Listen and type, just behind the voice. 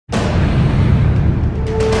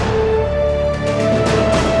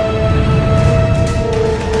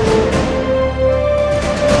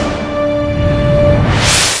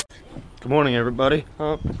morning, everybody.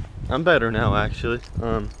 I'm better now, actually.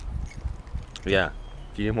 Yeah,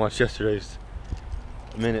 if you didn't watch yesterday's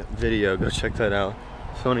minute video, go check that out.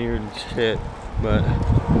 Funnier than shit, but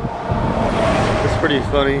it's pretty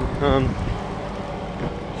funny.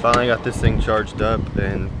 Finally got this thing charged up,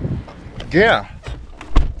 and yeah.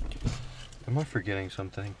 Am I forgetting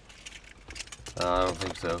something? I don't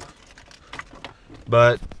think so.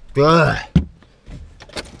 But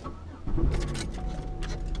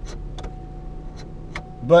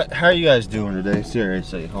But how are you guys doing today?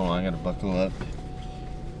 Seriously, hold on, I gotta buckle up.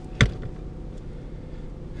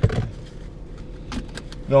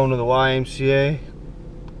 Going to the YMCA.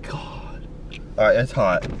 God. Alright, it's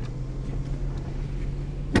hot.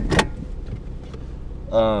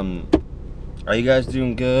 Are you guys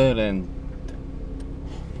doing good? And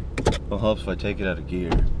it helps if I take it out of gear.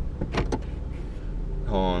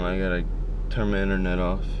 Hold on, I gotta turn my internet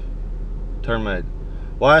off. Turn my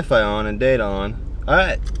Wi-Fi on and data on.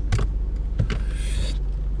 Alright.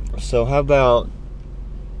 So how about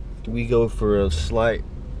we go for a slight,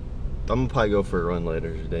 I'm gonna probably go for a run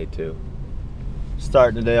later today too.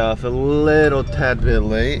 Starting the day off a little tad bit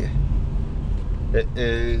late. It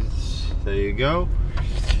is, there you go.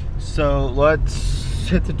 So let's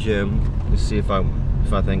hit the gym to see if I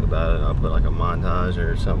think about it. I'll put like a montage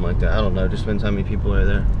or something like that. I don't know, just depends how many people are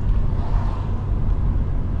there.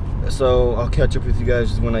 So I'll catch up with you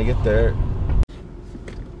guys when I get there.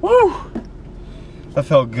 Woo! That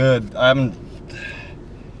felt good. I haven't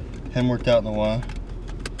worked out in a while.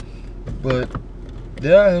 But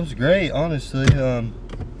yeah, it was great, honestly.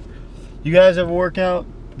 You guys ever work out?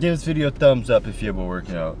 Give this video a thumbs up if you ever work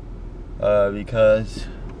out. Because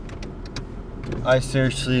I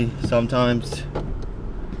seriously, sometimes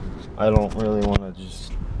I don't really want to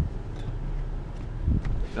just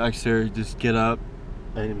get up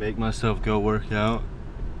and make myself go work out.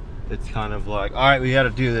 It's kind of like, all right, we got to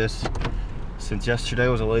do this. Since yesterday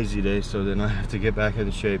was a lazy day, so then I have to get back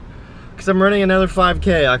into shape. Because I'm running another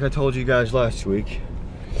 5K, like I told you guys last week.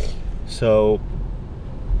 So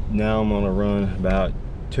now I'm gonna run about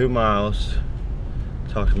 2 miles.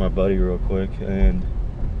 Talk to my buddy real quick, and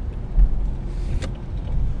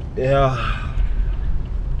yeah,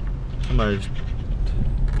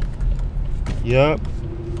 yep.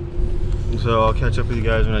 So I'll catch up with you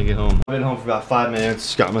guys when I get home. I've been home for about 5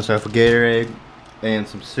 minutes. Got myself a Gatorade and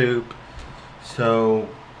some soup. So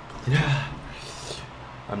yeah,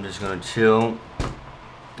 I'm just gonna chill.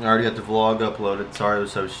 I already got the vlog uploaded. Sorry it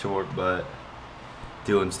was so short, but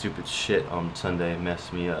doing stupid shit on Sunday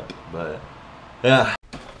messed me up. But yeah.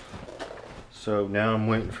 So now I'm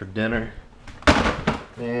waiting for dinner.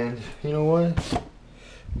 And you know what?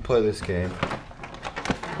 I'll play this game.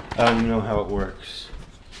 I don't even know how it works.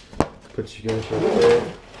 Put you guys right there.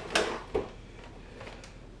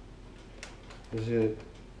 Is it?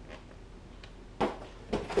 I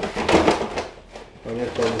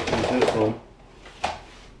guess I'll just use this one.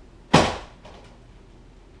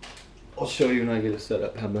 I'll show you when I get it set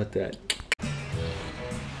up. How about that?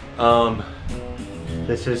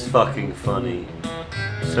 This is fucking funny.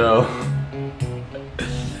 So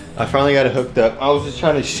I finally got it hooked up. I was just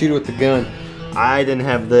trying to shoot it with the gun. I didn't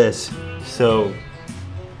have this, so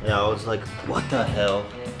yeah, I was like, what the hell?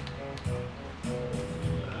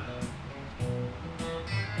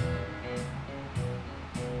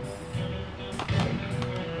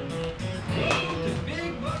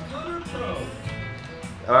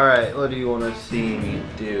 Alright, what do you want to see me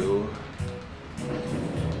do?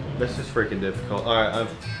 This is freaking difficult. Alright,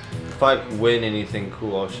 if I win anything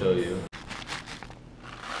cool, I'll show you.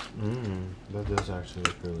 That does actually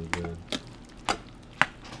look really good.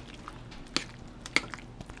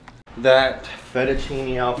 That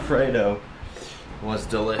fettuccine Alfredo was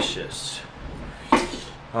delicious.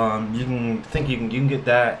 You can get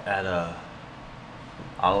that at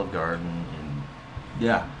Olive Garden, and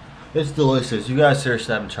yeah, it's delicious. You guys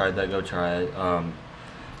seriously haven't tried that, go try it.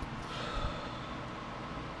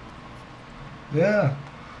 Yeah,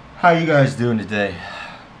 how you guys doing today?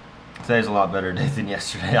 Today's a lot better day than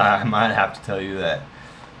yesterday. I might have to tell you that.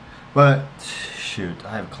 But shoot,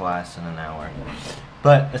 I have class in an hour.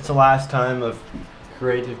 But it's the last time of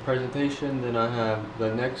creative presentation. Then I have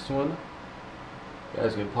the next one. You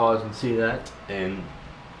guys can pause and see that. And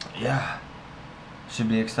yeah, should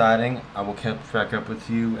be exciting. I will catch back up with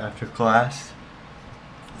you after class.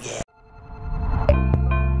 Yeah.